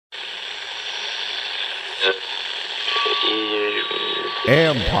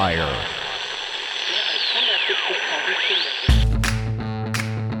Empire.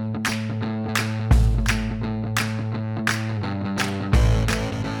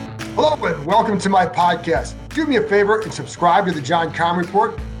 Hello and welcome to my podcast. Do me a favor and subscribe to the John Keim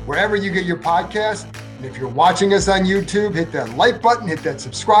Report wherever you get your podcasts. And if you're watching us on YouTube, hit that like button, hit that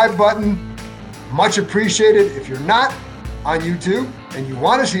subscribe button. Much appreciated. If you're not on YouTube and you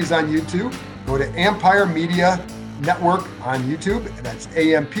want to see us on YouTube, go to Empire Media Network on YouTube. And that's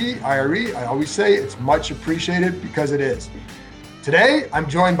AMPIRE. I always say it's much appreciated because it is. Today, I'm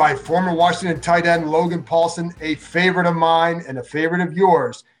joined by former Washington tight end Logan Paulsen, a favorite of mine and a favorite of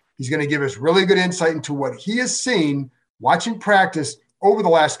yours. He's going to give us really good insight into what he has seen watching practice over the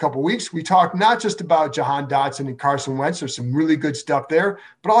last couple of weeks. We talked not just about Jahan Dotson and Carson Wentz. There's some really good stuff there,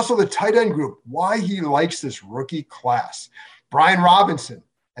 but also the tight end group, why he likes this rookie class. Brian Robinson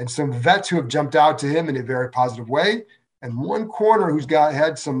and some vets who have jumped out to him in a very positive way, and one corner who's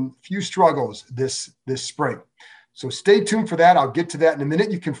had some few struggles this spring. So stay tuned for that. I'll get to that in a minute.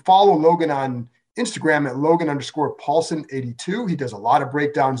 You can follow Logan on Instagram at Logan_Paulsen82. He does a lot of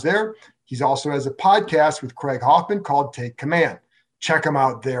breakdowns there. He's also has a podcast with Craig Hoffman called Take Command. Check him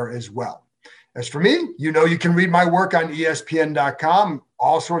out there as well. As for me, you can read my work on ESPN.com.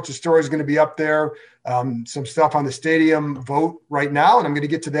 All sorts of stories going to be up there. Some stuff on the stadium vote right now, and I'm going to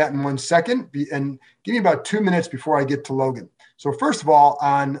get to that in 1 second. And give me about 2 minutes before I get to Logan. So first of all,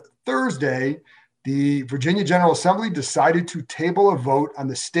 on Thursday, the Virginia General Assembly decided to table a vote on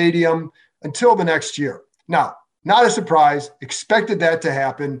the stadium until the next year. Now, not a surprise, expected that to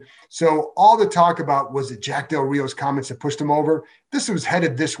happen. So all the talk about was it Jack Del Rio's comments that pushed him over. This was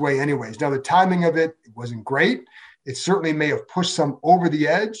headed this way anyways. Now, the timing of it wasn't great. It certainly may have pushed some over the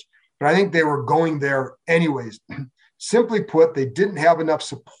edge, but I think they were going there anyways. Simply put, they didn't have enough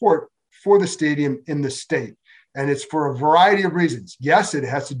support for the stadium in the state. And it's for a variety of reasons. Yes, it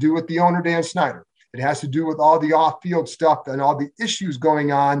has to do with the owner, Dan Snyder. It has to do with all the off-field stuff and all the issues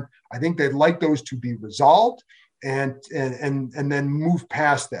going on. I think they'd like those to be resolved and then move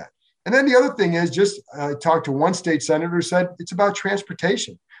past that. And then the other thing is I talked to one state senator who said it's about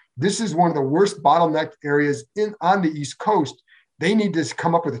transportation. This is one of the worst bottleneck areas on the East Coast. They need to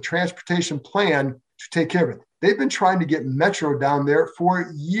come up with a transportation plan to take care of it. They've been trying to get Metro down there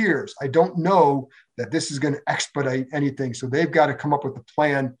for years. I don't know that this is going to expedite anything. So they've got to come up with a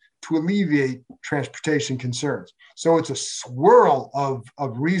plan to alleviate transportation concerns. So it's a swirl of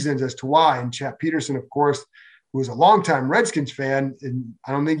reasons as to why. And Chap Peterson, of course, who is a longtime Redskins fan, and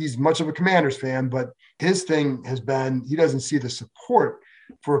I don't think he's much of a Commanders fan, but his thing has been he doesn't see the support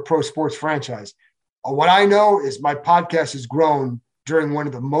for a pro sports franchise. What I know is my podcast has grown during one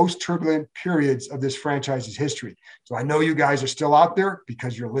of the most turbulent periods of this franchise's history. So I know you guys are still out there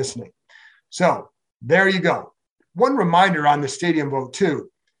because you're listening. So there you go. One reminder on the stadium vote too.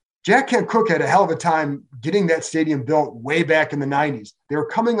 Jack Kent Cooke had a hell of a time getting that stadium built way back in the 90s. They were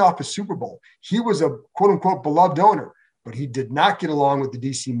coming off a Super Bowl. He was a quote-unquote beloved owner, but he did not get along with the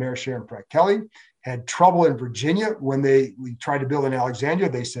D.C. Mayor, Sharon Pratt Kelly, had trouble in Virginia when we tried to build in Alexandria.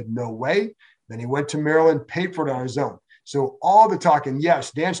 They said, no way. Then he went to Maryland, paid for it on his own. So all the talking,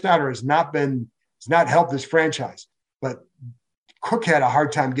 yes, Dan Snyder has not helped this franchise, but Cooke had a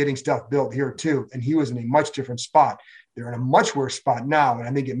hard time getting stuff built here too, and he was in a much different spot. They're in a much worse spot now, and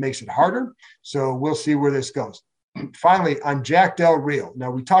I think it makes it harder. So we'll see where this goes. Finally, on Jack Del Rio. Now,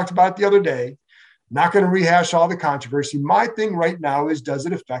 we talked about it the other day. Not going to rehash all the controversy. My thing right now is, does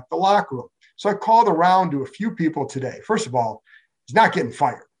it affect the locker room? So I called around to a few people today. First of all, he's not getting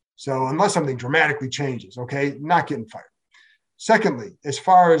fired. So unless something dramatically changes, okay, not getting fired. Secondly, as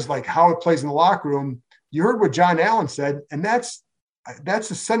far as like how it plays in the locker room, you heard what John Allen said, and that's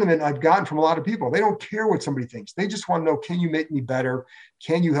the sentiment I've gotten from a lot of people. They don't care what somebody thinks. They just want to know, can you make me better?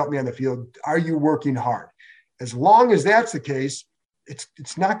 Can you help me on the field? Are you working hard? As long as that's the case,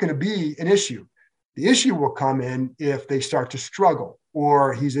 it's not going to be an issue. The issue will come in if they start to struggle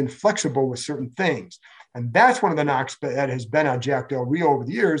or he's inflexible with certain things. And that's one of the knocks that has been on Jack Del Rio over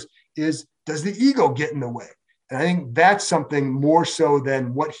the years is, does the ego get in the way? And I think that's something more so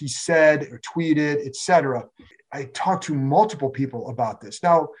than what he said or tweeted, et cetera. I talked to multiple people about this.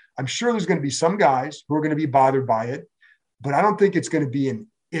 Now, I'm sure there's going to be some guys who are going to be bothered by it, but I don't think it's going to be an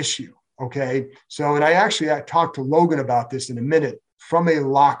issue, okay? So, and I talked to Logan about this in a minute from a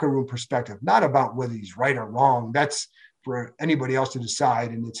locker room perspective, not about whether he's right or wrong. That's for anybody else to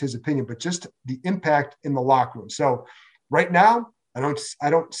decide, and it's his opinion, but just the impact in the locker room. So right now, I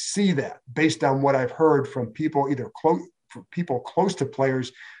don't see that based on what I've heard from people, either people close to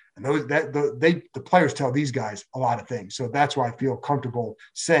players And the players tell these guys a lot of things. So that's why I feel comfortable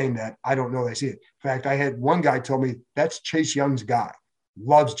saying that I don't know they see it. In fact, I had one guy tell me that's Chase Young's guy,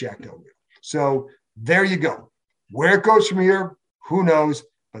 loves Jack Del Rio. So there you go. Where it goes from here, who knows?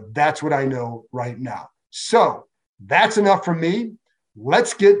 But that's what I know right now. So that's enough from me.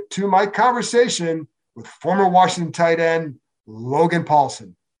 Let's get to my conversation with former Washington tight end Logan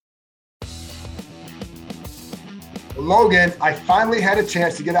Paulsen. Logan, I finally had a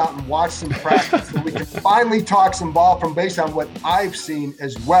chance to get out and watch some practice so we can finally talk some ball from based on what I've seen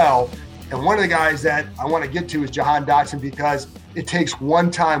as well. And one of the guys that I want to get to is Jahan Dotson, because it takes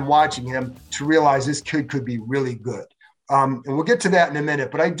one time watching him to realize this kid could be really good. And we'll get to that in a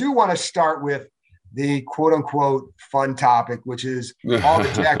minute. But I do want to start with the quote unquote fun topic, which is all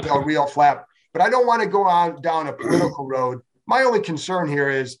the Jack Del Rio flap. But I don't want to go on down a political road. My only concern here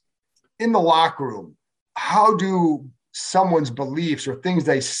is in the locker room, how do someone's beliefs or things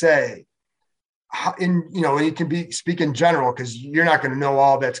they say and you can speak in general because you're not going to know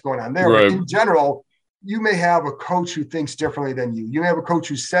all that's going on there. Right. But in general, you may have a coach who thinks differently than you. You may have a coach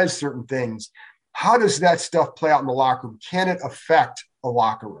who says certain things. How does that stuff play out in the locker room? Can it affect a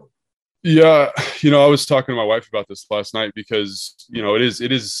locker room? Yeah. I was talking to my wife about this last night because,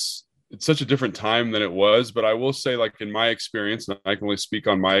 it's such a different time than it was, but I will say, like, in my experience, and I can only speak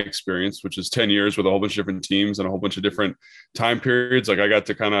on my experience, which is 10 years with a whole bunch of different teams and a whole bunch of different time periods. Like I got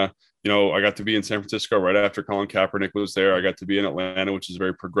to be in San Francisco right after Colin Kaepernick was there. I got to be in Atlanta, which is a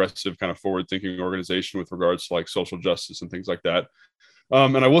very progressive kind of forward thinking organization with regards to like social justice and things like that.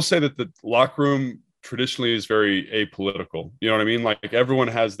 And I will say that the locker room traditionally is very apolitical. You know what I mean? Like everyone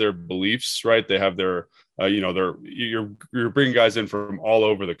has their beliefs, right? They have their, you're bringing guys in from all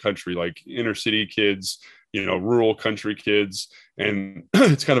over the country, like inner city kids, rural country kids. And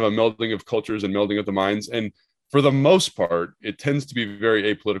it's kind of a melding of cultures and melding of the minds. And for the most part, it tends to be very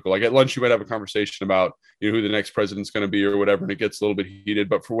apolitical. Like at lunch, you might have a conversation about who the next president's going to be or whatever, and it gets a little bit heated.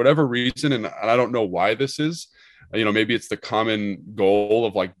 But for whatever reason, and I don't know why this is, maybe it's the common goal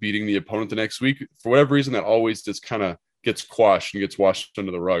of like beating the opponent the next week. For whatever reason, that always just kind of gets quashed and gets washed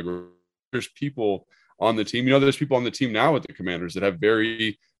under the rug. There's people on the team, there's people on the team now with the Commanders that have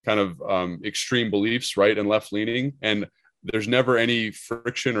very kind of extreme beliefs, right and left leaning, and there's never any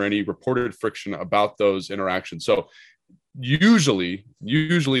friction or any reported friction about those interactions. So usually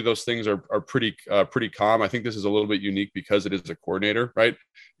those things are pretty calm. I think this is a little bit unique because it is a coordinator, right?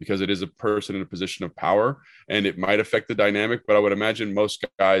 Because it is a person in a position of power, and it might affect the dynamic. But I would imagine most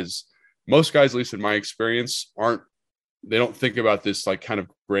guys, at least in my experience, they don't think about this like kind of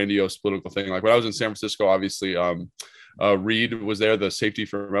grandiose political thing. Like when I was in San Francisco, obviously, Reed was there, the safety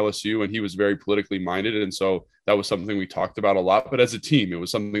from LSU, and he was very politically minded. And so that was something we talked about a lot, but as a team, it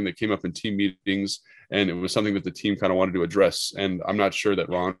was something that came up in team meetings, and it was something that the team kind of wanted to address. And I'm not sure that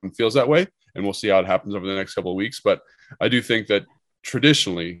Ron feels that way, and we'll see how it happens over the next couple of weeks. But I do think that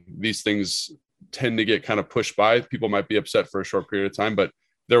traditionally these things tend to get kind of pushed by. People might be upset for a short period of time, but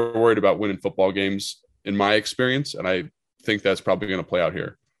they're worried about winning football games in my experience. And I think that's probably going to play out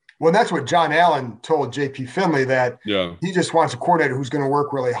here. Well, that's what John Allen told JP Finley, that he just wants a coordinator who's going to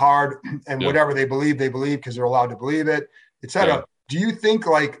work really hard, and whatever they believe because they're allowed to believe it, et cetera. Yeah. Do you think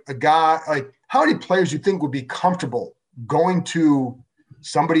like a guy, like how many players do you think would be comfortable going to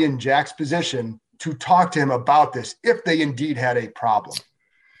somebody in Jack's position to talk to him about this if they indeed had a problem?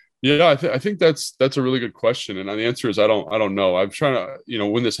 Yeah, I think that's a really good question, and the answer is I don't know. I'm trying to,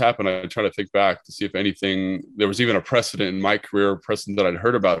 when this happened, I try to think back to see if anything there was even a precedent in my career, precedent that I'd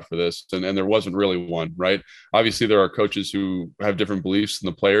heard about for this, and there wasn't really one, right? Obviously, there are coaches who have different beliefs than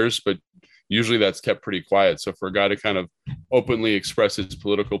the players, but usually that's kept pretty quiet. So for a guy to kind of openly express his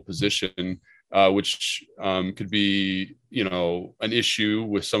political position, which could be, an issue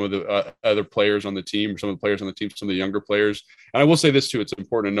with some of the other players on the team, or some of the players on the team, some of the younger players. And I will say this too, it's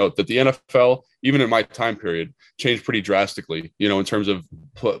important to note that the NFL, even in my time period, changed pretty drastically, in terms of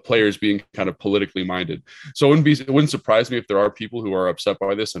players being kind of politically minded. So it wouldn't surprise me if there are people who are upset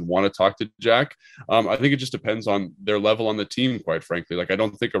by this and want to talk to Jack. I think it just depends on their level on the team, quite frankly. Like, I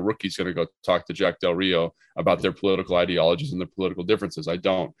don't think a rookie's going to go talk to Jack Del Rio about their political ideologies and their political differences. I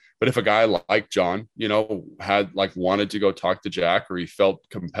don't. But if a guy like John, had wanted to go talk to Jack, or he felt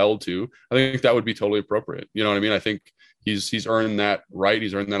compelled to, I think that would be totally appropriate. You know what I mean? I think he's earned that right.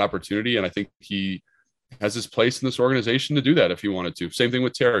 He's earned that opportunity. And I think he has his place in this organization to do that if he wanted to. Same thing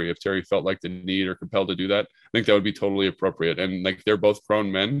with Terry. If Terry felt like the need or compelled to do that, I think that would be totally appropriate. And like, they're both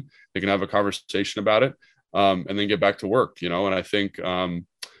grown men. They can have a conversation about it, and then get back to work, and I think, and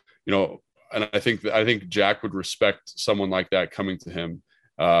I think Jack would respect someone like that coming to him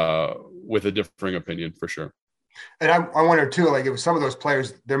with a differing opinion, for sure. And I wonder too, like if some of those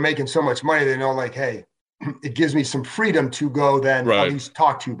players, they're making so much money, they know like, hey, it gives me some freedom to go then at Right. least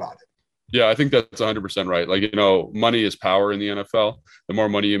talk to you about it. Yeah, I think that's 100% right. Like, money is power in the NFL. The more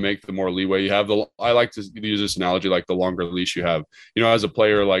money you make, the more leeway you have. I like to use this analogy, like the longer leash you have. As a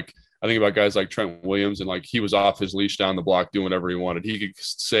player, like I think about guys like Trent Williams, and like he was off his leash down the block doing whatever he wanted. He could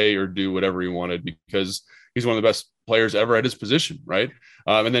say or do whatever he wanted because he's one of the best players ever at his position, right?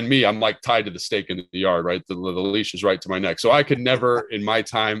 And then me, I'm like tied to the stake in the yard, right? The leash is right to my neck. So I could never in my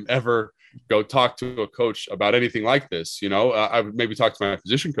time ever go talk to a coach about anything like this. I would maybe talk to my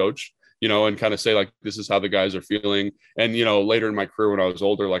position coach, and kind of say like, this is how the guys are feeling. And, later in my career, when I was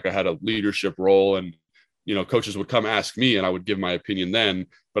older, like I had a leadership role and, coaches would come ask me and I would give my opinion then,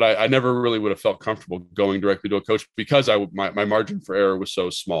 but I never really would have felt comfortable going directly to a coach because my margin for error was so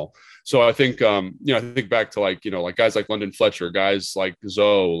small. So I think, I think back to like guys like London Fletcher, guys like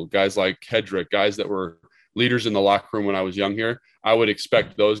Zoe, guys like Hedrick, guys that were leaders in the locker room when I was young here. I would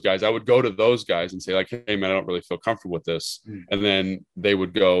expect those guys. I would go to those guys and say like, hey man, I don't really feel comfortable with this. And then they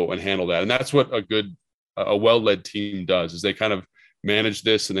would go and handle that. And that's what a well-led team does, is they kind of manage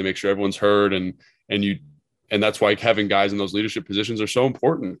this and they make sure everyone's heard. And that's why having guys in those leadership positions are so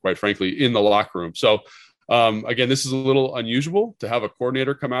important, quite frankly, in the locker room. So again, this is a little unusual to have a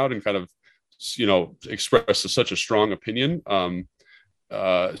coordinator come out and kind of, express such a strong opinion.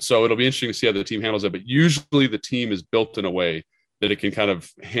 So it'll be interesting to see how the team handles it, but usually the team is built in a way that it can kind of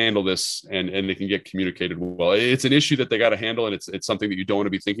handle this and it can get communicated well. It's an issue that they got to handle. And it's something that you don't want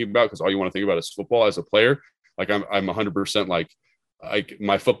to be thinking about because all you want to think about is football as a player. Like I'm 100% like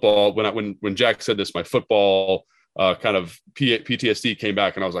my football, when Jack said this, my football kind of PTSD came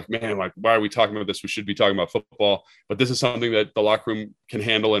back and I was like, man, like, why are we talking about this? We should be talking about football, but this is something that the locker room can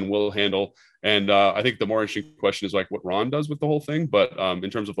handle and will handle. And I think the more interesting question is like what Ron does with the whole thing. But in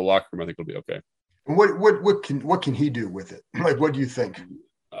terms of the locker room, I think it'll be okay. And what can he do with it? Like, what do you think?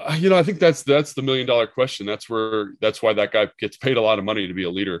 I think that's the $1 million question. That's why that guy gets paid a lot of money to be a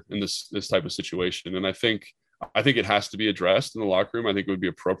leader in this type of situation. And I think it has to be addressed in the locker room. I think it would be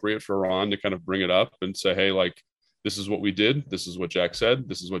appropriate for Ron to kind of bring it up and say, hey, like, this is what we did. This is what Jack said.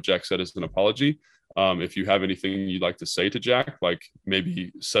 This is what Jack said as an apology. If you have anything you'd like to say to Jack, like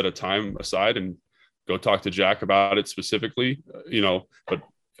maybe set a time aside and go talk to Jack about it specifically, but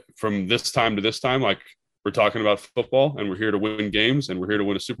from this time to this time, like we're talking about football and we're here to win games and we're here to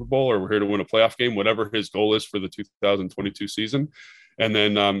win a Super Bowl or we're here to win a playoff game, whatever his goal is for the 2022 season. And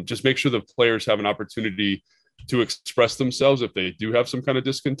then just make sure the players have an opportunity to express themselves if they do have some kind of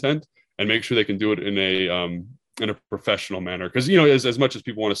discontent, and make sure they can do it in a professional manner. Because, as much as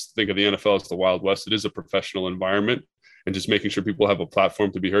people want to think of the NFL as the Wild West, it is a professional environment, and just making sure people have a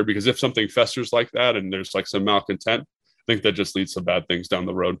platform to be heard. Because if something festers like that and there's like some malcontent, I think that just leads to bad things down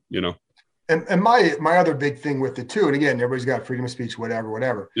the road, And my other big thing with it too, and again, everybody's got freedom of speech,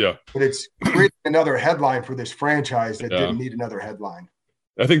 whatever. Yeah. But it's creating another headline for this franchise that didn't need another headline.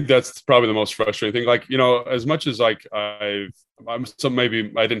 I think that's probably the most frustrating thing. Like, as much as like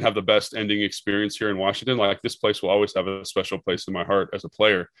maybe I didn't have the best ending experience here in Washington, like this place will always have a special place in my heart as a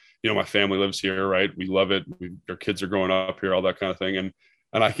player. My family lives here, right? We love it. Our kids are growing up here, all that kind of thing. And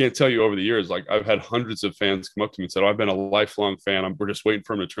I can't tell you over the years, like I've had hundreds of fans come up to me and said, I've been a lifelong fan. We're just waiting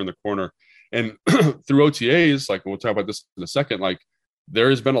for him to turn the corner. And through OTAs, like we'll talk about this in a second, like there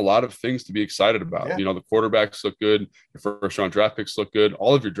has been a lot of things to be excited about. Yeah. The quarterbacks look good. Your first round draft picks look good.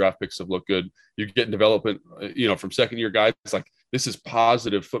 All of your draft picks have looked good. You're getting development, from second year guys. It's like, this is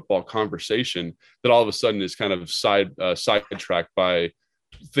positive football conversation that all of a sudden is kind of sidetracked by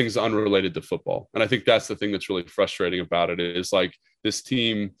things unrelated to football. And I think that's the thing that's really frustrating about it is like this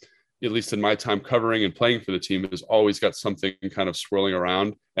team, at least in my time covering and playing for the team, has always got something kind of swirling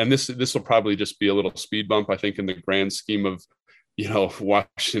around. And this will probably just be a little speed bump, I think, in the grand scheme of,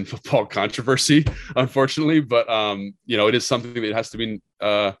 Washington football controversy, unfortunately. But, it is something that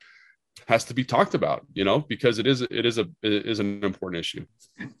has to be talked about, because it is an important issue.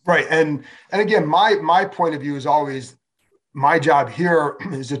 Right. And again, my point of view is always, my job here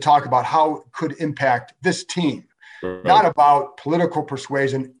is to talk about how it could impact this team, right. Not about political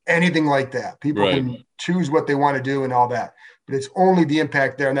persuasion, anything like that. People right. can choose what they want to do and all that, but it's only the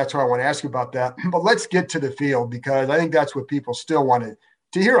impact there. And that's why I want to ask you about that. But let's get to the field, because I think that's what people still wanted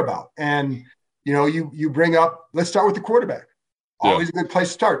to hear about. And, you bring up, let's start with the quarterback. Always a good place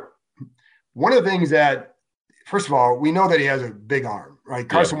to start. One of the things that, first of all, we know that he has a big arm, right?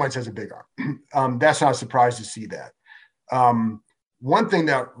 Carson Wentz has a big arm. That's not a surprise to see that. One thing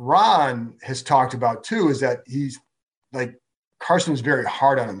that Ron has talked about too is that he's like, Carson's very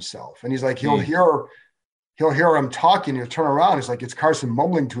hard on himself. And he's like, he'll hear he'll hear him talking, he'll turn around. It's like it's Carson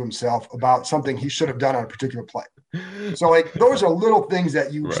mumbling to himself about something he should have done on a particular play. So like those are little things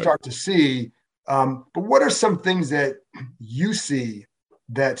that you start to see. But what are some things that you see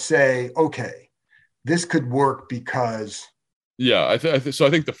that say, okay, this could work because? Yeah, so I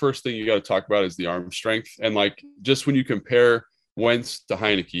think the first thing you got to talk about is the arm strength. And like, just when you compare Wentz to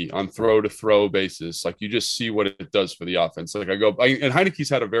Heinicke on throw to throw basis, like you just see what it does for the offense. Like and Heinicke's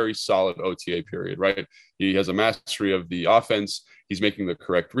had a very solid OTA period, right? He has a mastery of the offense. He's making the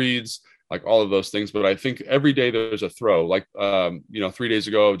correct reads, like all of those things. But I think every day there's a throw. Like, 3 days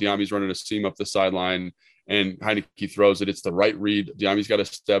ago, Diami's running a seam up the sideline and Heinicke throws it. It's the right read. Diami's got a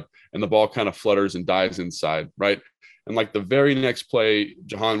step and the ball kind of flutters and dives inside, right? And like the very next play,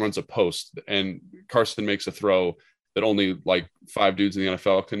 Jahan runs a post and Carson makes a throw that only like 5 dudes in the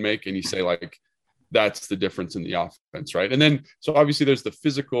NFL can make. And you say like, that's the difference in the offense, right? And then, so obviously there's the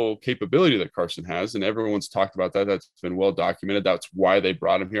physical capability that Carson has, and everyone's talked about that. That's been well documented. That's why they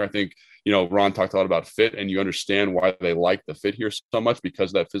brought him here. I think, Ron talked a lot about fit, and you understand why they like the fit here so much because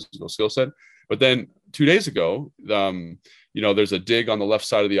of that physical skill set. But then 2 days ago, there's a dig on the left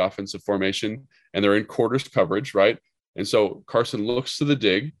side of the offensive formation, and they're in quarters coverage, right? And so Carson looks to the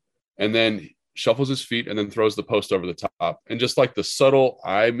dig and then shuffles his feet and then throws the post over the top. And just like the subtle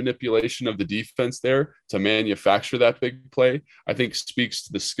eye manipulation of the defense there to manufacture that big play, I think speaks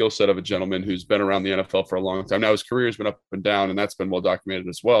to the skill set of a gentleman who's been around the NFL for a long time. Now his career has been up and down, and that's been well documented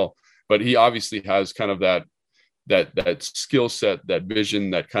as well. But he obviously has kind of that skill set, that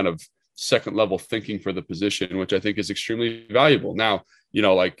vision, that kind of second level thinking for the position, which I think is extremely valuable. Now,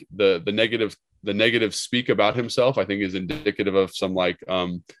 like the negative speak about himself, I think is indicative of some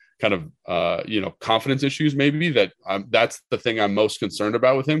confidence issues, maybe that's the thing I'm most concerned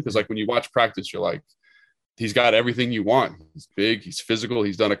about with him. Because like when you watch practice, you're like, he's got everything you want. He's big, he's physical,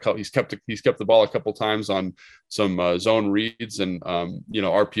 he's kept the ball a couple times on some zone reads and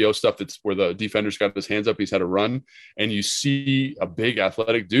RPO stuff. That's where the defender's got his hands up. He's had a run, and you see a big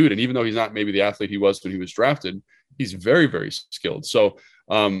athletic dude. And even though he's not maybe the athlete he was when he was drafted, he's very, very skilled. So,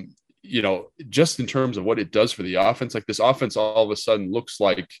 just in terms of what it does for the offense, like this offense all of a sudden looks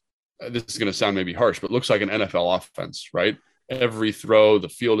like, this is going to sound maybe harsh, but looks like an NFL offense, right? Every throw, the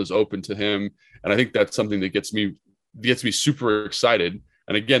field is open to him. And I think that's something that gets me super excited.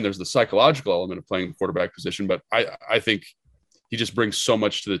 And again, there's the psychological element of playing the quarterback position, but I think he just brings so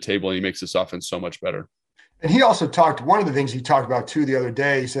much to the table, and he makes this offense so much better. And he also one of the things he talked about too the other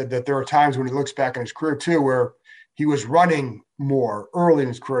day, he said that there are times when he looks back on his career too, where he was running more early in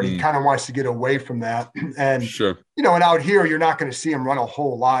his career. He kind of wants to get away from that. And, sure. And out here, you're not going to see him run a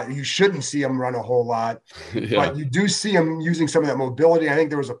whole lot. You shouldn't see him run a whole lot, but you do see him using some of that mobility. I think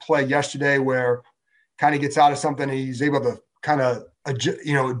there was a play yesterday where kind of gets out of something. And he's able to kind of,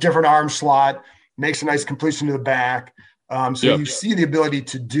 different arm slot, makes a nice completion to the back. You see the ability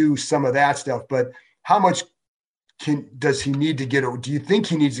to do some of that stuff, but how much does he need to do you think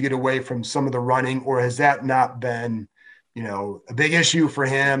he needs to get away from some of the running, or has that not been, a big issue for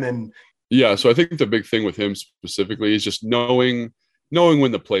him? And so I think the big thing with him specifically is just knowing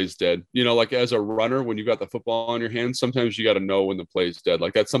when the play's dead. Like as a runner, when you've got the football in your hands, sometimes you got to know when the play's dead.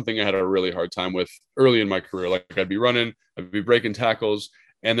 Like that's something I had a really hard time with early in my career. Like I'd be running, I'd be breaking tackles,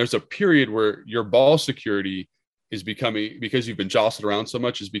 and there's a period where your ball security is becoming, because you've been jostled around so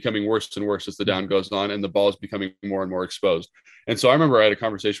much, is becoming worse and worse as the down goes on, and the ball is becoming more and more exposed. And so I remember I had a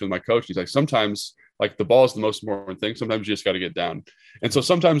conversation with my coach. He's like, sometimes like the ball is the most important thing. Sometimes you just got to get down. And so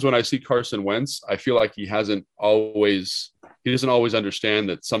sometimes when I see Carson Wentz, I feel like he doesn't always understand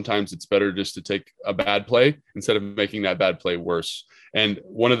that sometimes it's better just to take a bad play instead of making that bad play worse. And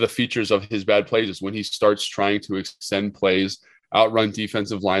one of the features of his bad plays is when he starts trying to extend plays, outrun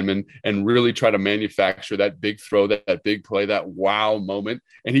defensive linemen, and really try to manufacture that big throw, that big play, that wow moment.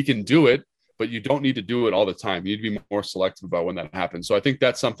 And he can do it, but you don't need to do it all the time. You need to be more selective about when that happens. So I think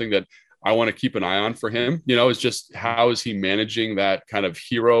that's something that I want to keep an eye on for him, is just how is he managing that kind of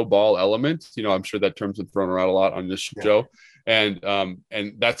hero ball element? I'm sure that term's been thrown around a lot on this show. And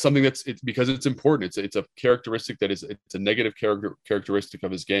that's something it's because it's important. It's a characteristic it's a negative characteristic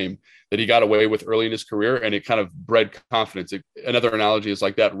of his game that he got away with early in his career, and it kind of bred confidence. Another analogy is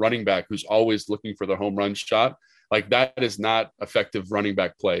like that running back who's always looking for the home run shot. Like that is not effective running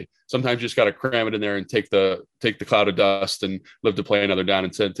back play. Sometimes you just got to cram it in there and take the cloud of dust and live to play another down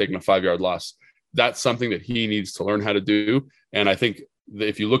instead of taking a 5-yard loss. That's something that he needs to learn how to do. And I think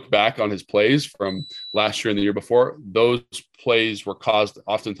if you look back on his plays from last year and the year before, those plays were caused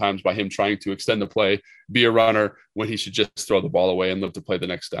oftentimes by him trying to extend the play, be a runner, when he should just throw the ball away and live to play the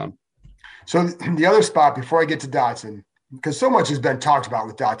next down. So the other spot before I get to Dotson, because so much has been talked about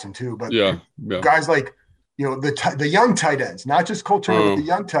with Dotson too, but guys like the young tight ends, not just Cole Turner, but the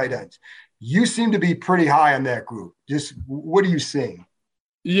young tight ends. You seem to be pretty high on that group. Just what are you seeing?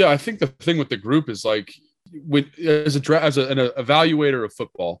 Yeah, I think the thing with the group is like, as an evaluator of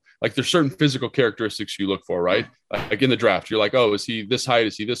football, like there's certain physical characteristics you look for, right? Like in the draft, you're like, oh, is he this height?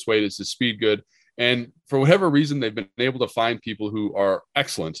 Is he this weight? Is his speed good? And for whatever reason, they've been able to find people who are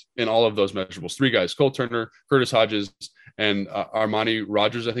excellent in all of those measurables. 3 guys: Cole Turner, Curtis Hodges, and Armani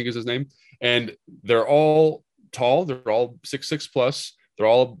Rogers, I think is his name. And they're all tall. They're all 6'6" plus. They're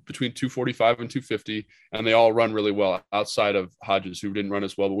all between 245 and 250, and they all run really well outside of Hodges, who didn't run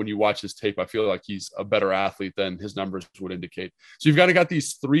as well. But when you watch his tape, I feel like he's a better athlete than his numbers would indicate. So you've got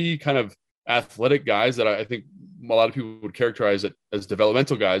these 3 kind of athletic guys that I think a lot of people would characterize it as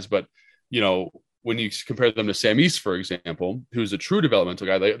developmental guys. But, when you compare them to Sam East, for example, who's a true developmental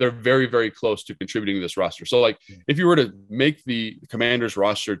guy, they're very, very close to contributing to this roster. So like if you were to make the Commanders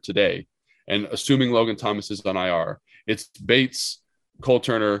roster today, and assuming Logan Thomas is on IR, it's Bates, Cole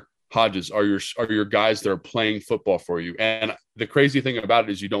Turner, Hodges are your guys that are playing football for you. And the crazy thing about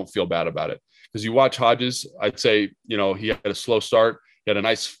it is you don't feel bad about it, because you watch Hodges. I'd say, he had a slow start. He had a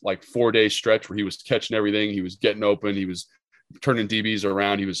nice 4-day stretch where he was catching everything. He was getting open. He was turning DBs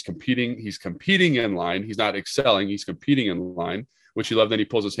around. He was competing. He's competing in line. He's not excelling. He's competing in line, which you love. Then he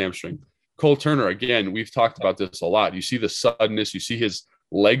pulls his hamstring. Cole Turner, again, we've talked about this a lot. You see the suddenness. You see his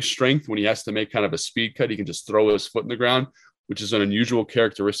leg strength when he has to make kind of a speed cut. He can just throw his foot in the ground, which is an unusual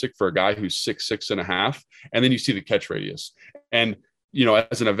characteristic for a guy who's 6'6" and a half. And then you see the catch radius. And,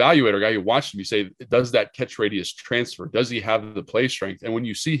 as an evaluator, guy who watched him, you say, does that catch radius transfer? Does he have the play strength? And when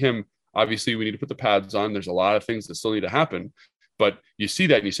you see him, obviously we need to put the pads on. There's a lot of things that still need to happen, but you see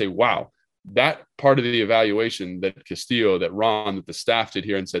that and you say, wow, that part of the evaluation that Castillo, that Ron, that the staff did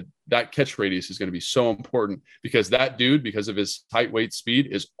here and said that catch radius is going to be so important, because that dude, because of his height, weight, speed,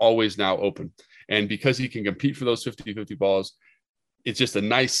 is always now open. And because he can compete for those 50-50 balls, it's just a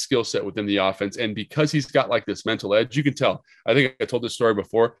nice skill set within the offense. And because he's got this mental edge, you can tell. I think I told this story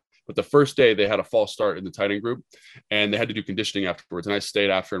before, but the first day they had a false start in the tight end group and they had to do conditioning afterwards. And I stayed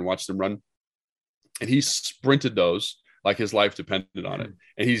after and watched them run. And he sprinted those like his life depended on it.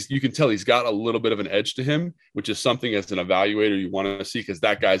 And you can tell he's got a little bit of an edge to him, which is something as an evaluator you want to see, because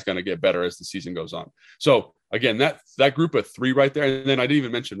that guy's going to get better as the season goes on. So again, that group of 3 right there. And then I didn't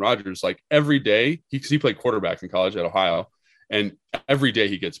even mention Rogers. Every day, he played quarterback in college at Ohio, and every day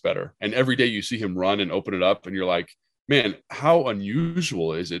he gets better. And every day you see him run and open it up, and you're like, man, how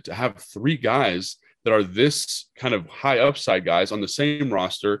unusual is it to have 3 guys that are this kind of high upside guys on the same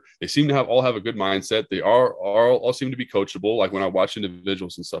roster? They seem to all have a good mindset. They all seem to be coachable. Like when I watch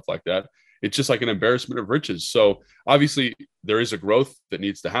individuals and stuff like that, it's just like an embarrassment of riches. So obviously there is a growth that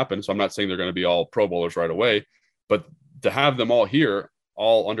needs to happen. So I'm not saying they're going to be all Pro Bowlers right away, but to have them all here,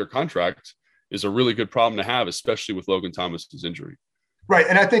 all under contract, is a really good problem to have, especially with Logan Thomas's injury. Right.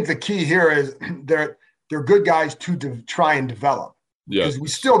 And I think the key here is they're good guys to try and develop. Because we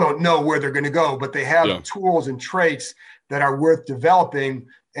still don't know where they're going to go, but they have tools and traits that are worth developing.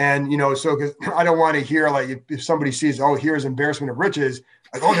 And, so because I don't want to hear if somebody sees, oh, here's embarrassment of riches,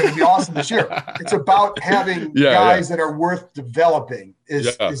 they're going to be awesome this year. It's about having guys that are worth developing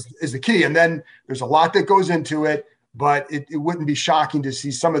is the key. And then there's a lot that goes into it, but it wouldn't be shocking to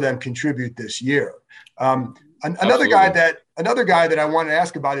see some of them contribute this year. Another guy that I want to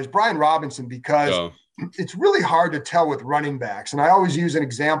ask about is Brian Robinson, because it's really hard to tell with running backs. And I always use an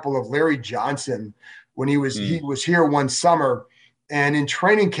example of Larry Johnson when he was here one summer, and in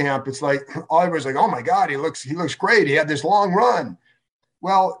training camp, it's like everybody's like, oh my God, he looks great. He had this long run.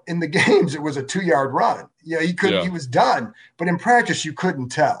 Well, in the games, it was a 2-yard run. He was done, but in practice, you couldn't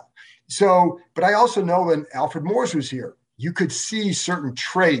tell. So, but I also know when Alfred Morris was here, you could see certain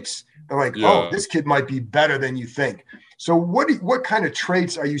traits. They're like, oh, this kid might be better than you think. So what kind of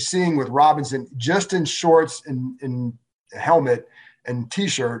traits are you seeing with Robinson, just in shorts and helmet and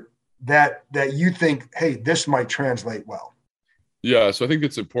T-shirt, that you think, hey, this might translate well? Yeah, so I think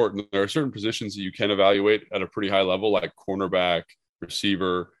it's important. There are certain positions that you can evaluate at a pretty high level, like cornerback,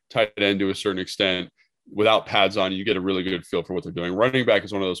 receiver, tight end to a certain extent. Without pads on, you get a really good feel for what they're doing. Running back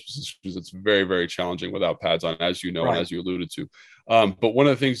is one of those positions that's very, very challenging without pads on, as you know, and as you alluded to. But one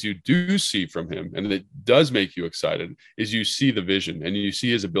of the things you do see from him, and it does make you excited, is you see the vision and you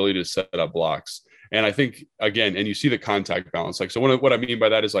see his ability to set up blocks. And I think, again, and you see the contact balance. So what I mean by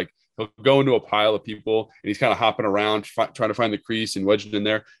that is he'll go into a pile of people and he's kind of hopping around, trying to find the crease and wedging in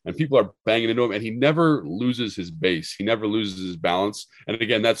there, and people are banging into him, and he never loses his base. He never loses his balance. And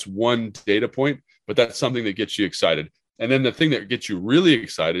again, that's one data point, but that's something that gets you excited. And then the thing that gets you really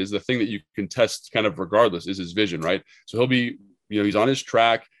excited is the thing that you can test kind of regardless, is his vision, right? So he'll be, he's on his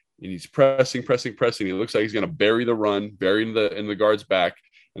track. and he's pressing. He looks like he's going to bury the run, bury in the guard's back,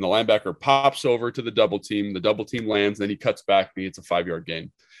 and the linebacker pops over to the double team. The double team lands, and then he cuts back, and it's a 5-yard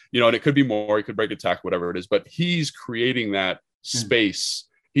gain. And it could be more. He could break a tackle, whatever it is, but he's creating that space.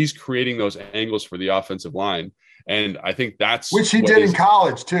 He's creating those angles for the offensive line. And I think that's which he did in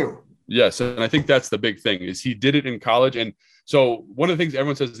college too. Yes. And I think that's the big thing is he did it in college. And so one of the things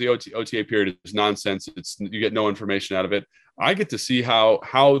everyone says the OTA period is nonsense. You get no information out of it. I get to see how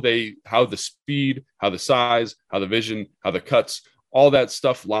the speed, how the size, how the vision, how the cuts, all that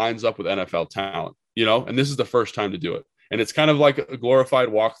stuff lines up with NFL talent, and this is the first time to do it. And it's kind of like a glorified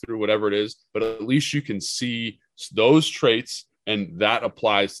walkthrough, whatever it is, but at least you can see those traits, and that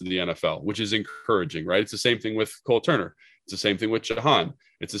applies to the NFL, which is encouraging, right? It's the same thing with Cole Turner. It's the same thing with Jahan.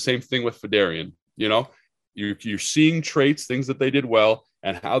 It's the same thing with Fedarian. You're seeing traits, things that they did well,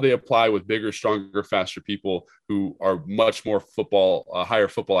 and how they apply with bigger, stronger, faster people who are much more higher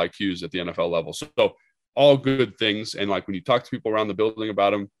football IQs at the NFL level. So all good things. And like when you talk to people around the building about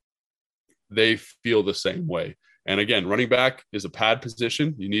them, they feel the same way. And again, running back is a pad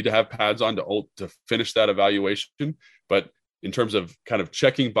position. You need to have pads on to finish that evaluation. But in terms of kind of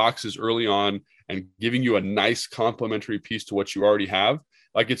checking boxes early on and giving you a nice complementary piece to what you already have,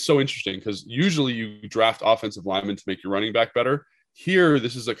 like it's so interesting because usually you draft offensive linemen to make your running back better. Here,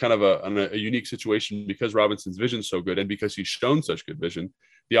 this is a kind of a unique situation because Robinson's vision is so good and because he's shown such good vision.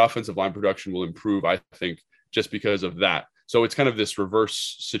 The offensive line production will improve, I think, just because of that. So it's kind of this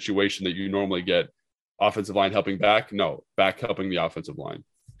reverse situation that you normally get. Offensive line helping back? No, back helping the offensive line.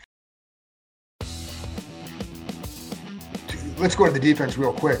 Let's go to the defense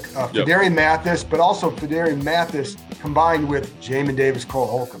real quick. Fedarian Mathis, but also Fedarian Mathis combined with Jamin Davis, Cole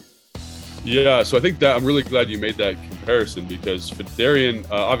Holcomb. Yeah, so I think that I'm really glad you made that comparison because Fedarian,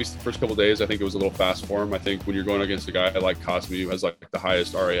 obviously the first couple of days, I think it was a little fast for him. I think when you're going against a guy like Cosme, who has like the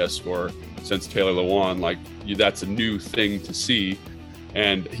highest RAS score since Taylor Lewan, that's a new thing to see.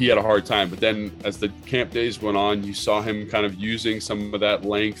 And he had a hard time. But then as the camp days went on, you saw him kind of using some of that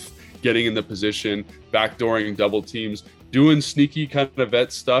length, getting in the position, backdooring double teams, doing sneaky kind of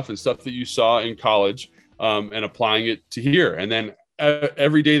vet stuff and stuff that you saw in college and applying it to here. And then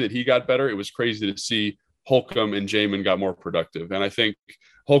every day that he got better, it was crazy to see Holcomb and Jamin got more productive. And I think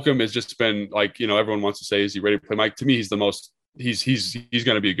Holcomb has just been everyone wants to say, is he ready to play? Mike, to me, he's the most he's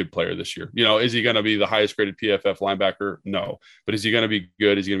going to be a good player this year. Is he going to be the highest graded PFF linebacker? No. But is he going to be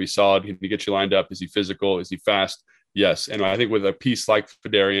good? Is he going to be solid? Can he get you lined up? Is he physical? Is he fast? Yes. And I think with a piece like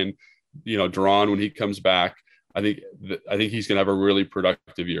Fedarian, Duran, when he comes back, I think he's going to have a really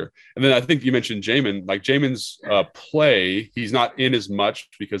productive year. And then I think you mentioned Jamin. Like Jamin's play, he's not in as much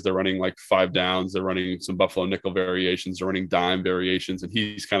because they're running like 5 downs. They're running some Buffalo nickel variations. They're running dime variations. And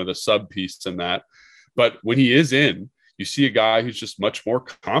he's kind of the sub piece in that. But when he is in, you see a guy who's just much more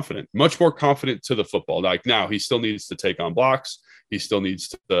confident to the football. Like now he still needs to take on blocks. He still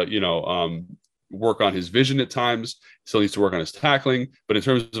needs to, work on his vision at times. Still needs to work on his tackling. But in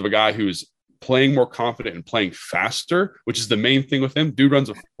terms of a guy who's playing more confident and playing faster, which is the main thing with him, dude runs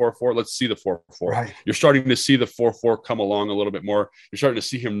a 4.4. Let's see the 4.4. Right. You're starting to see the 4.4 come along a little bit more. You're starting to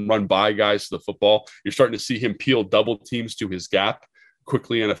see him run by guys to the football. You're starting to see him peel double teams to his gap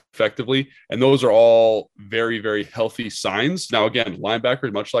quickly and effectively. And those are all very, very healthy signs. Now, again,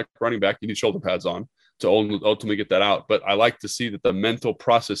 linebackers, much like running back, you need shoulder pads on to ultimately get that out. But I like to see that the mental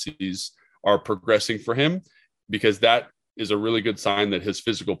processes are progressing for him because that is a really good sign that his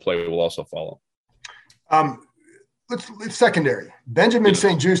physical play will also follow. Let's secondary. Benjamin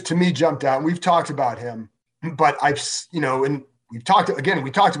St. Juste to me jumped out. We've talked about him, but and we talked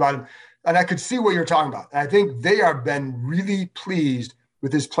about him. And I could see what you're talking about. And I think they have been really pleased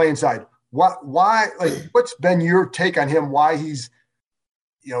with his play inside. What's been your take on him? Why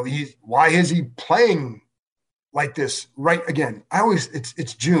why is he playing like this? Right. Again,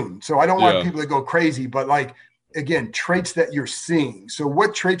 it's June. So I don't want people to go crazy, but again, traits that you're seeing. So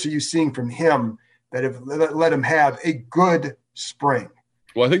what traits are you seeing from him that have let him have a good spring?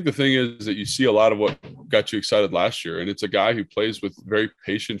 Well, I think the thing is that you see a lot of what got you excited last year, and it's a guy who plays with very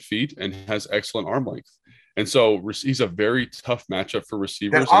patient feet and has excellent arm length. And so he's a very tough matchup for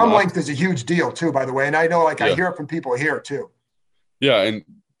receivers. That arm length is a huge deal too, by the way. And I know, I hear it from people here too. Yeah. And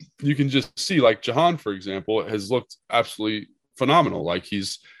you can just see Jahan, for example, has looked absolutely phenomenal.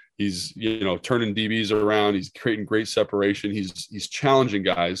 He's turning DBs around. He's creating great separation. He's challenging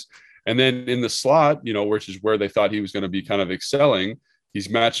guys. And then in the slot, which is where they thought he was going to be kind of excelling, he's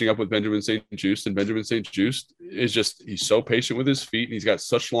matching up with Benjamin St. Juste, and Benjamin St. Juste is he's so patient with his feet and he's got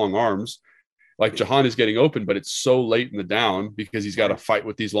such long arms. Jahan is getting open, but it's so late in the down because he's got to fight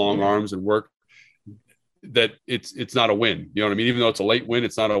with these long arms and work. that it's not a win. You know what I mean? Even though it's a late win,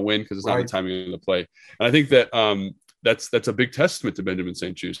 it's not a win because it's not Right. the timing of the play. And I think that that's a big testament to Benjamin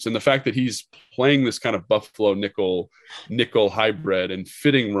St-Juste, and the fact that he's playing this kind of Buffalo nickel hybrid and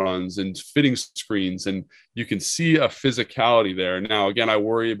fitting runs and fitting screens, and you can see a physicality there. Now, again, I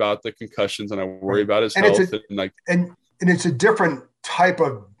worry about the concussions and I worry about his health, and it's a different type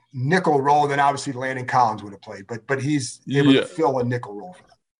of nickel role than obviously Landon Collins would have played, but he's able to fill a nickel role for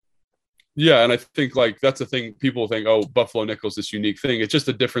them. Yeah, and I think like that's the thing. People think, oh, Buffalo nickel's this unique thing. It's just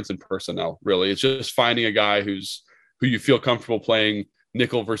a difference in personnel, really. It's just finding a guy who you feel comfortable playing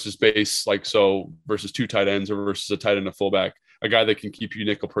nickel versus base, like so, versus two tight ends or versus a tight end and a fullback, a guy that can keep you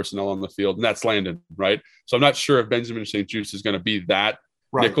nickel personnel on the field, and that's Landon, right? So I'm not sure if Benjamin St-Juste is going to be that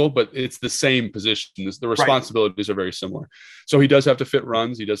nickel, but it's the same position. The responsibilities are very similar. So he does have to fit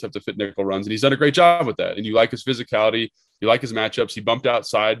runs. He does have to fit nickel runs, and he's done a great job with that. And you like his physicality. You like his matchups. He bumped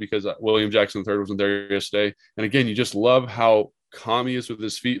outside because William Jackson III wasn't there yesterday. And again, you just love how calm he is with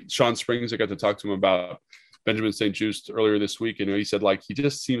his feet. Sean Springs, I got to talk to him about Benjamin St-Juste earlier this week, and he said like he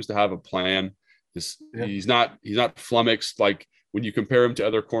just seems to have a plan. He's not flummoxed. Like when you compare him to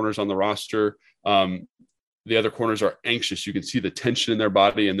other corners on the roster, the other corners are anxious. You can see the tension in their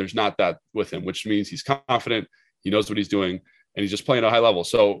body, and there's not that with him, which means he's confident. He knows what he's doing, and he's just playing at a high level.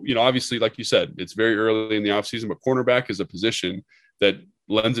 So, obviously, like you said, it's very early in the offseason, but cornerback is a position that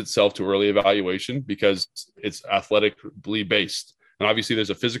lends itself to early evaluation because it's athletically based. And obviously there's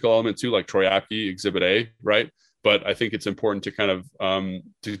a physical element too, like Troy Apke, Exhibit A, right? But I think it's important to kind of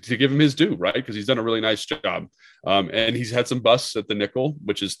to give him his due, right? Because he's done a really nice job. And he's had some busts at the nickel,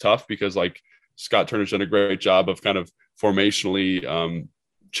 which is tough because like Scott Turner's done a great job of kind of formationally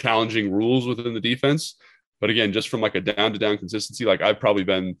challenging rules within the defense. But again, just from like a down-to-down consistency, like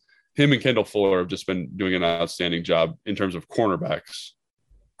him and Kendall Fuller have just been doing an outstanding job in terms of cornerbacks.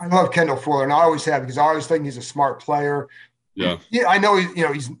 I love Kendall Fuller, and I always have, because I always think he's a smart player. Yeah, I know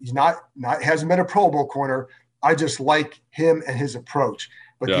he's not hasn't been a Pro Bowl corner. I just like him and his approach.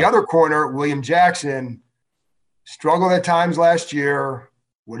 But the other corner, William Jackson, struggled at times last year.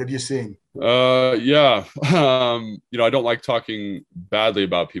 What have you seen? I don't like talking badly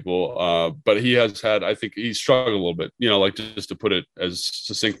about people, but he has had, I think he's struggled a little bit, like just to put it as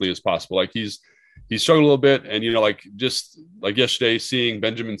succinctly as possible. Like he's struggled a little bit. And, just like yesterday, seeing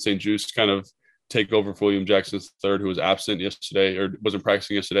Benjamin St-Juste kind of take over for William Jackson III, who was absent yesterday or wasn't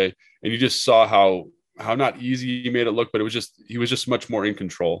practicing yesterday. And you just saw how not easy he made it look, but he was just much more in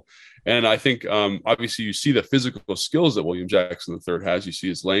control. And I think obviously you see the physical skills that William Jackson III has. You see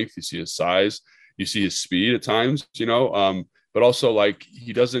his length, you see his size, you see his speed at times, but also like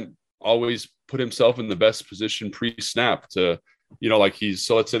he doesn't always put himself in the best position pre-snap to,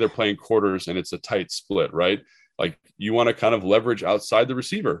 so let's say they're playing quarters and it's a tight split, right? Like you want to kind of leverage outside the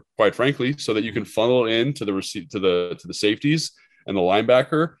receiver, quite frankly, so that you can funnel into the to the safeties and the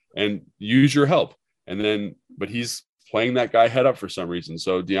linebacker and use your help. But he's playing that guy head up for some reason.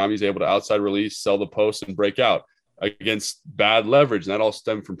 So Dyami's able to outside release, sell the post, and break out against bad leverage. And that all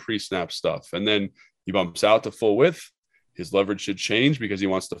stemmed from pre-snap stuff. And then he bumps out to full width. His leverage should change because he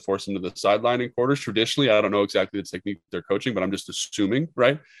wants to force him to the sideline in quarters. Traditionally, I don't know exactly the technique they're coaching, but I'm just assuming,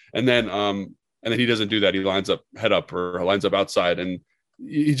 right? And then he doesn't do that. He lines up head up or lines up outside. And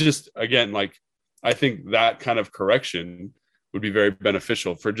he just, again, like I think that kind of correction would be very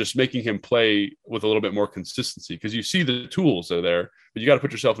beneficial for just making him play with a little bit more consistency, because you see the tools are there, but you got to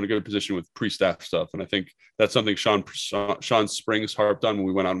put yourself in a good position with pre-staff stuff. And I think that's something Sean Springs harped on when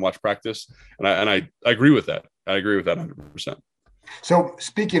we went out and watched practice. And I agree with that. I agree with that 100%. So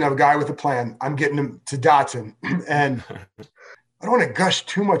speaking of a guy with a plan, I'm getting him to Dotson, and I don't want to gush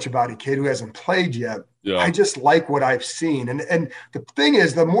too much about a kid who hasn't played yet. Yeah. I just like what I've seen. And the thing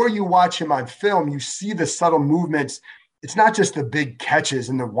is, the more you watch him on film, you see the subtle movements. It's not just the big catches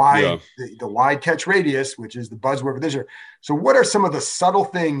and the wide catch radius, which is the buzzword for this year. So what are some of the subtle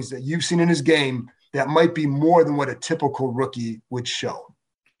things that you've seen in his game that might be more than what a typical rookie would show?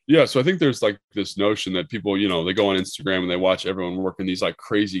 Yeah. So I think there's like this notion that people, they go on Instagram and they watch everyone working these like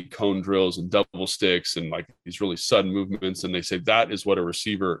crazy cone drills and double sticks and like these really sudden movements. And they say that is what a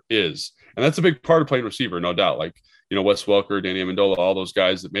receiver is. And that's a big part of playing receiver, no doubt. Like, Wes Welker, Danny Amendola, all those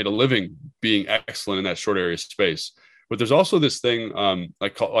guys that made a living being excellent in that short area space. But there's also this thing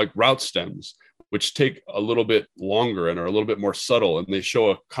like route stems, which take a little bit longer and are a little bit more subtle, and they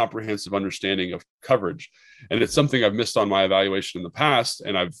show a comprehensive understanding of coverage. And it's something I've missed on my evaluation in the past,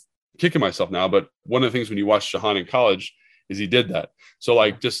 and I've kicking myself now. But one of the things when you watch Shahan in college is he did that. So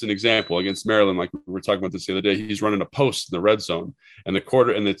like just an example against Maryland, like we were talking about this the other day, he's running a post in the red zone and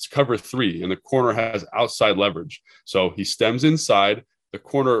it's cover 3 and the corner has outside leverage. So he stems inside, the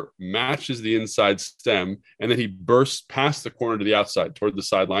corner matches the inside stem, and then he bursts past the corner to the outside toward the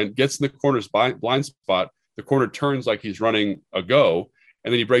sideline, gets in the corner's blind spot. The corner turns like he's running a go,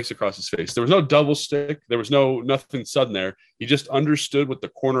 and then he breaks across his face. There was no double stick. There was nothing sudden there. He just understood what the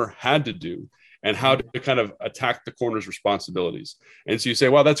corner had to do and how to kind of attack the corner's responsibilities. And so you say,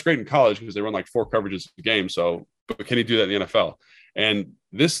 well, that's great in college because they run like 4 coverages a game. So, but can he do that in the NFL? And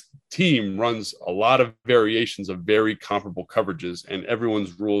this team runs a lot of variations of very comparable coverages, and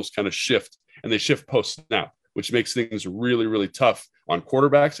everyone's rules kind of shift, and they shift post snap, which makes things really, really tough on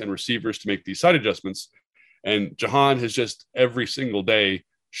quarterbacks and receivers to make these side adjustments. And Jahan has just every single day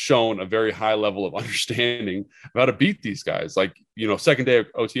shown a very high level of understanding of how to beat these guys. Like, second day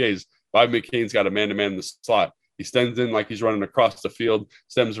of OTAs, Bobby McCain's got a man-to-man in the slot. He stems in like he's running across the field,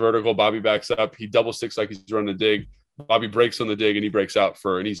 stems vertical, Bobby backs up. He double sticks like he's running a dig. Bobby breaks on the dig and he breaks out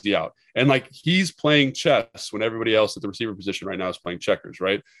for an easy out. And like he's playing chess when everybody else at the receiver position right now is playing checkers,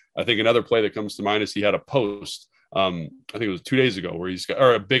 right? I think another play that comes to mind is he had a post. I think it was 2 days ago where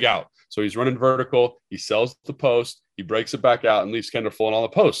or a big out. So he's running vertical. He sells the post. He breaks it back out and leaves Kendall Fuller on the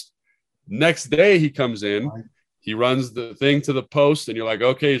post. Next day he comes in, he runs the thing to the post, and you're like,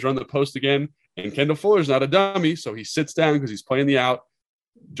 okay, he's running the post again. And Kendall Fuller's not a dummy, so he sits down because he's playing the out.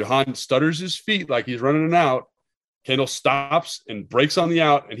 Jahan stutters his feet like he's running an out. Kendall stops and breaks on the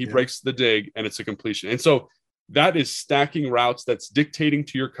out, and he breaks the dig, and it's a completion. And so that is stacking routes. That's dictating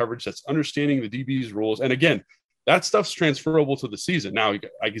to your coverage. That's understanding the DB's rules. And again, that stuff's transferable to the season. Now,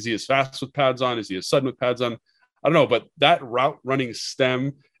 is he as fast with pads on? Is he as sudden with pads on? I don't know, but that route running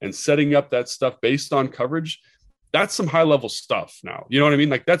stem and setting up that stuff based on coverage, that's some high level stuff now. You know what I mean?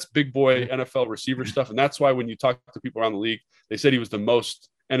 Like that's big boy NFL receiver stuff. And that's why when you talk to people around the league, they said he was the most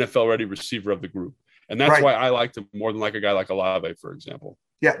NFL ready receiver of the group. And that's why I liked him more than like a guy like Olave, for example.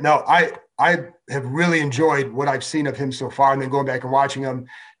 Yeah, no, I have really enjoyed what I've seen of him so far, and then going back and watching him.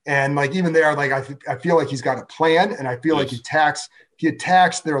 And like even there, like I feel like he's got a plan, and I feel like he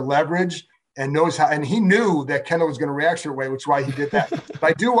attacks their leverage and knows how. And he knew that Kendall was going to react their way, which is why he did that.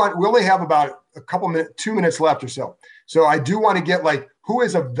 But we only have about 2 minutes left or so. So I do want to get like, who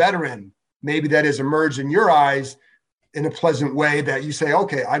is a veteran maybe that has emerged in your eyes in a pleasant way that you say,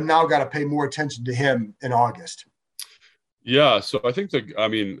 okay, I've now got to pay more attention to him in August? Yeah. So I think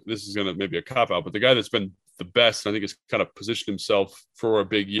this is going to maybe a cop out, but the guy that's been the best, and I think has kind of positioned himself for a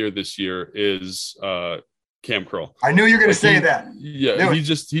big year this year is Cam Curl. I knew you were going to say that. Yeah.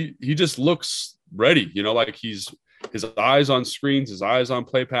 He just looks ready, like his eyes on screens, his eyes on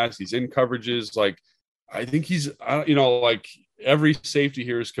play pass. He's in coverages. Like, I think he's, like every safety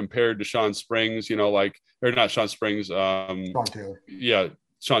here is compared to Sean Springs, or not Sean Springs. Sean Taylor. Yeah.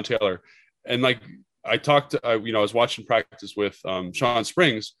 Sean Taylor. And like, I talked to, I was watching practice with Sean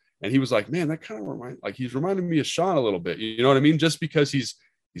Springs, and he was like, man, that kind of he's reminding me of Sean a little bit. You know what I mean? Just because he's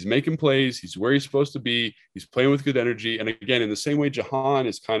making plays, he's where he's supposed to be, he's playing with good energy. And again, in the same way Jahan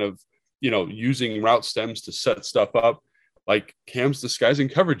is kind of, using route stems to set stuff up, like Cam's disguising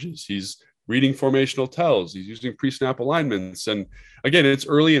coverages. He's reading formational tells. He's using pre-snap alignments. And again, it's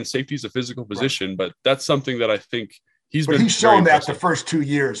early, and safety is a physical position, but that's something that I think he's shown that the first 2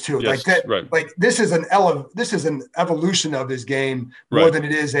 years too. Yes, like that, right. Like this is an evolution of his game more than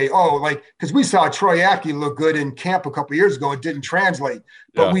it is because we saw Troy Apke look good in camp a couple of years ago. It didn't translate,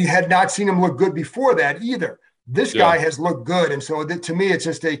 but we had not seen him look good before that either. This guy has looked good. And so to me, it's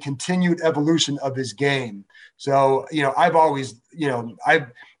just a continued evolution of his game. So, I've always, I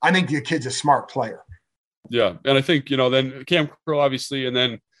think the kid's a smart player. Yeah. And I think, then Cam Curl, obviously, and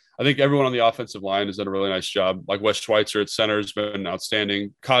then I think everyone on the offensive line has done a really nice job. Like Wes Schweitzer at center has been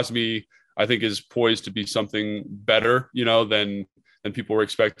outstanding. Cosme, I think, is poised to be something better, than people were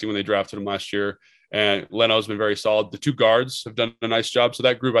expecting when they drafted him last year. And Leno's been very solid. The 2 guards have done a nice job. So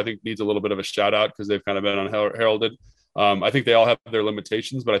that group, I think, needs a little bit of a shout out because they've kind of been unheralded. I think they all have their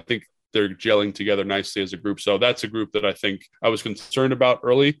limitations, but I think they're gelling together nicely as a group. So that's a group that I think I was concerned about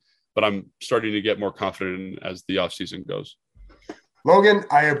early, but I'm starting to get more confident in as the offseason goes. Logan,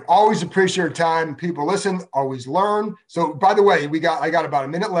 I have always appreciated your time. People listen, always learn. So by the way, I got about a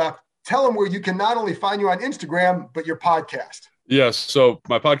minute left. Tell them where you can not only find you on Instagram, but your podcast. Yes. So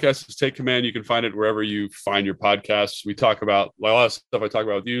my podcast is Take Command. You can find it wherever you find your podcasts. We talk about a lot of stuff I talk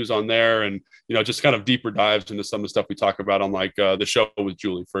about with you on there, and, just kind of deeper dives into some of the stuff we talk about on like the show with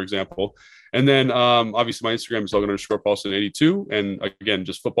Julie, for example. And then obviously my Instagram is Logan_Paulson82. And again,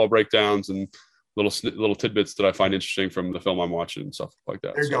 just football breakdowns and little tidbits that I find interesting from the film I'm watching and stuff like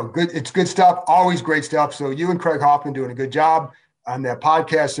that. There you go. Good. It's good stuff. Always great stuff. So you and Craig Hoffman doing a good job on that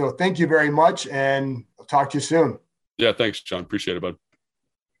podcast. So thank you very much. And I'll talk to you soon. Yeah. Thanks, John. Appreciate it, bud.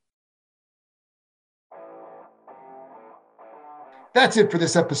 That's it for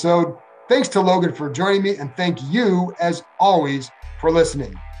this episode. Thanks to Logan for joining me, and thank you, as always, for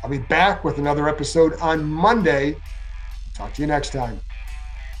listening. I'll be back with another episode on Monday. Talk to you next time.